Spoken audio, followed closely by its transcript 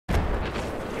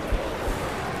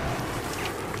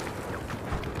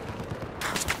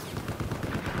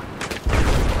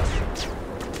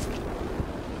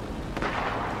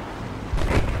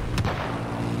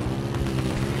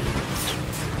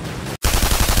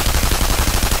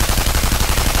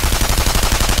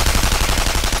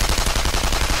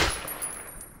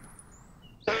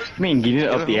I mean, getting it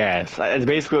up the ass. That's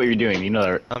basically what you're doing. You know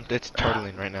that. It's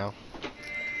turtling right now.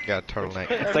 Got a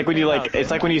turtleneck. It's like when you it's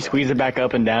like when you squeeze it back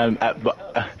up and down. Okay, what?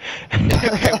 What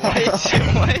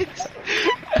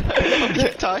are you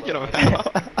talking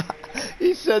about?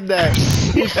 He said that.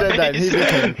 He said that. He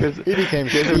became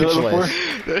speechless.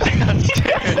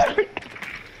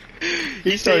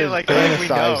 He's saying it like we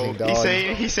know. Dog.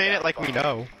 He's saying it like we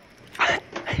know.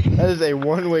 That is a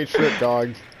one-way trip,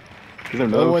 dog.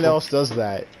 No one else does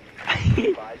that.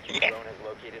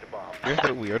 You're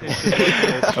the weird one.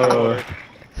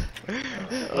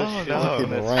 Oh no,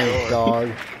 fucking rank, dog.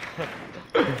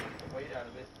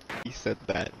 He said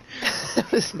that.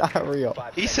 It's not real.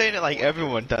 He's saying it like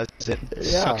everyone does it.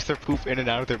 Yeah. Sucks their poop in and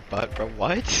out of their butt, bro.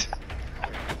 What?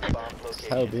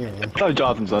 Hell, man. Oh,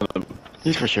 Jonathan's done it.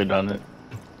 He's for sure done it.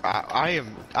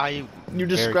 You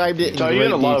described it in So you great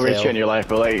had a lot of rich detail. shit in your life,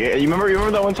 but like, you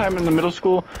remember that one time in the middle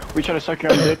school we tried to suck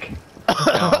your own dick?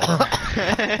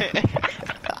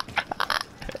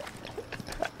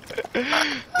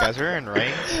 Guys, we're in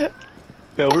ranks.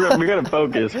 No, we gotta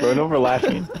focus, bro. No, we're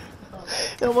laughing.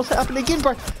 It almost happened again,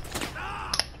 bro.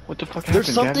 What the fuck There's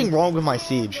happened, something Gavin? wrong with my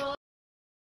siege.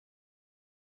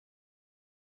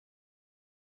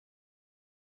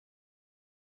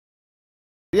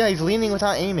 Yeah, he's leaning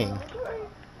without aiming.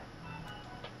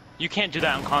 You can't do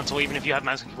that on console even if you have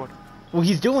mouse and keyboard. Well,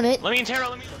 he's doing it. Let me interro,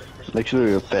 let me... Make sure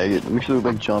you're a faggot. Make sure you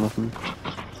look like Jonathan.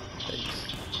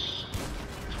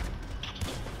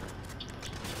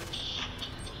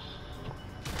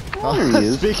 Oh, there he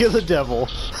is. Speak of the devil.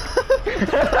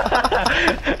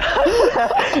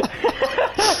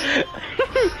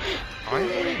 I'm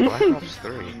playing Black Ops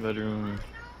 3. Bedroom.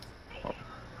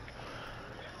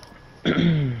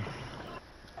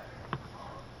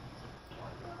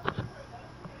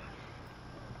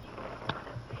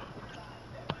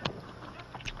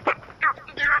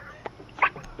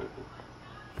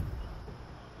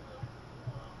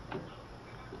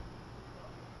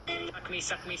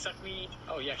 Suck me, suck me.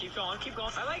 Oh yeah, keep going, keep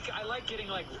going. I like getting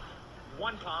like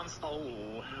one palms.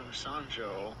 Oh,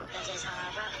 Sanjo. This is how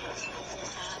I rock. This is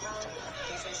how I roll.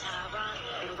 This is how I rock.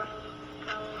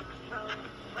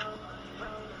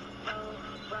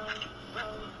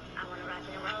 Roll. I wanna rock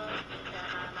and roll.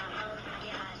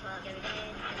 Get high as fuck every day.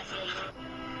 And I feel you.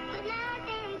 But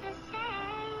nothing's the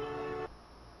same.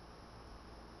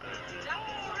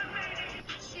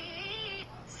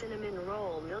 Cinnamon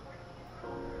roll milk.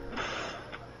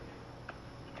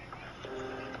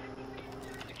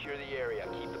 Secure the area.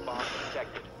 Keep the bombs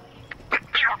protected.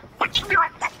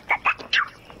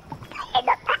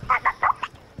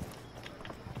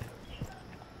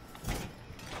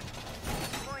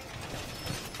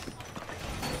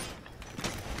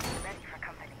 Ready for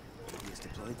company. He is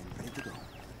deployed and ready to go.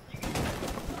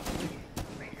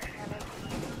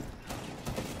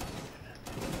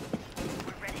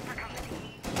 We're ready for company.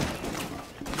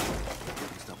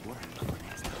 Stop worrying about what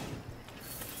next time.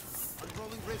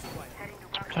 Unrolling razor wire.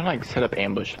 I'm trying to like set up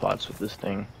ambush spots with this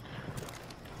thing.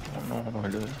 I don't know how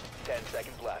to do it. 10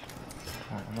 seconds left.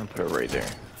 I'm gonna put it right there.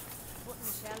 Put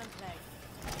Michelle in play.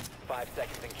 5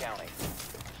 seconds and counting.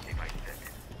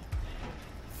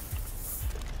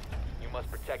 You must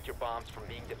protect your bombs from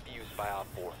being defused by Op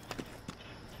 4.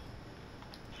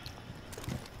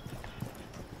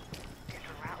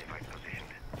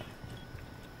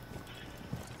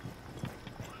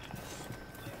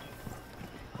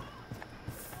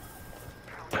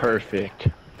 Perfect.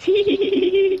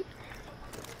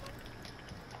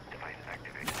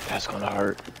 That's gonna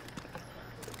hurt.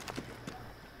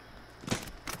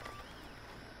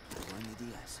 Deploying the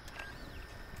DS.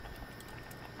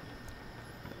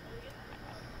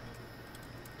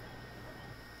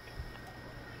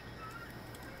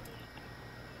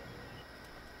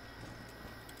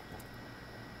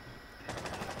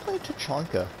 Play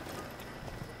Tachanka.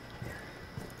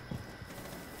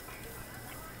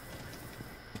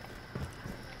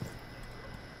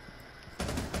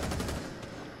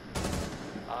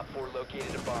 Op 4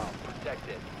 located a bomb. Protect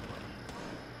it.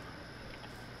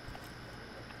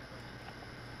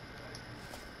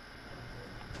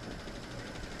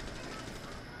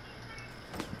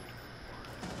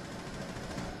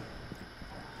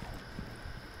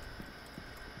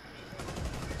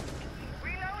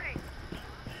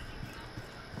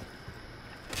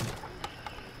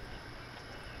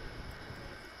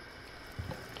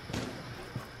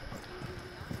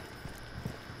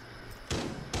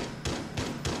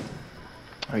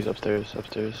 Oh, he's upstairs,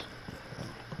 upstairs.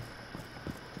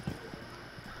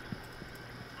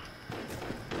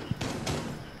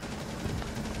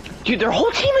 Dude, their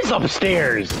whole team is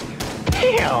upstairs!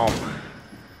 Damn!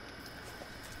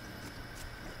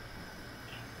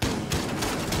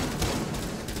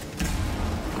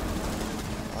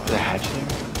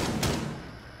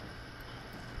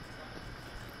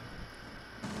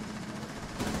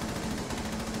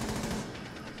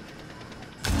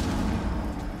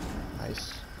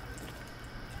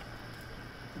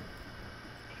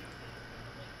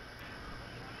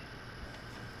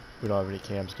 We don't have any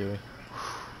cams, do we?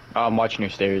 I'm watching your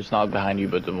stairs, not behind you,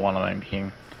 but the one I'm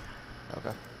peeing.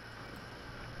 Okay.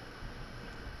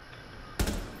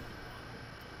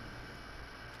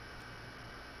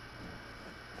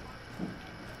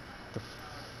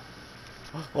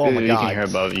 Oh my you god. can hear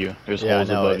above you. There's Yeah, holes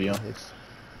no, above you.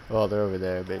 Well, they're over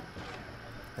there, but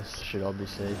that should all be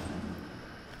safe.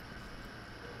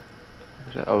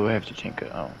 Oh, we have to chink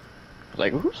it. Oh. I was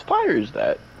like, whose fire is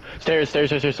that? Stairs, stairs,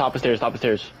 stairs, stairs, top of stairs, top of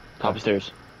stairs. Top of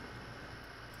stairs.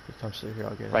 He comes through here,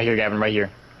 I'll get it. Right here, Gavin, right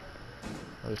here.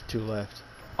 Oh, there's 2 left.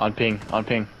 On ping, on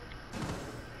ping.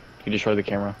 You destroyed the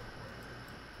camera.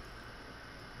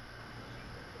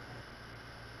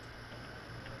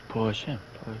 Push him,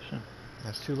 push him.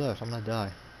 That's 2 left, I'm gonna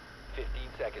die. 15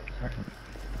 seconds.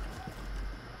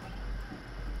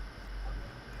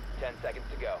 10 seconds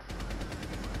to go.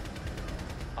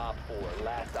 Op 4,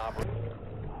 last operator.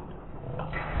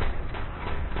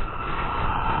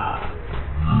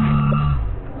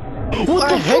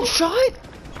 What, a headshot?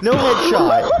 No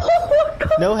headshot.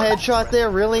 No headshot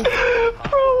there, really? Bro,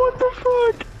 what the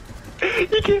fuck?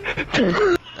 You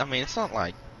can't. I mean, it's not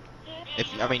like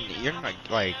I mean, you're not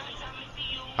like.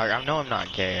 I know I'm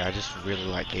not gay. I just really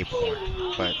like gay porn,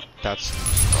 but that's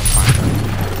fine.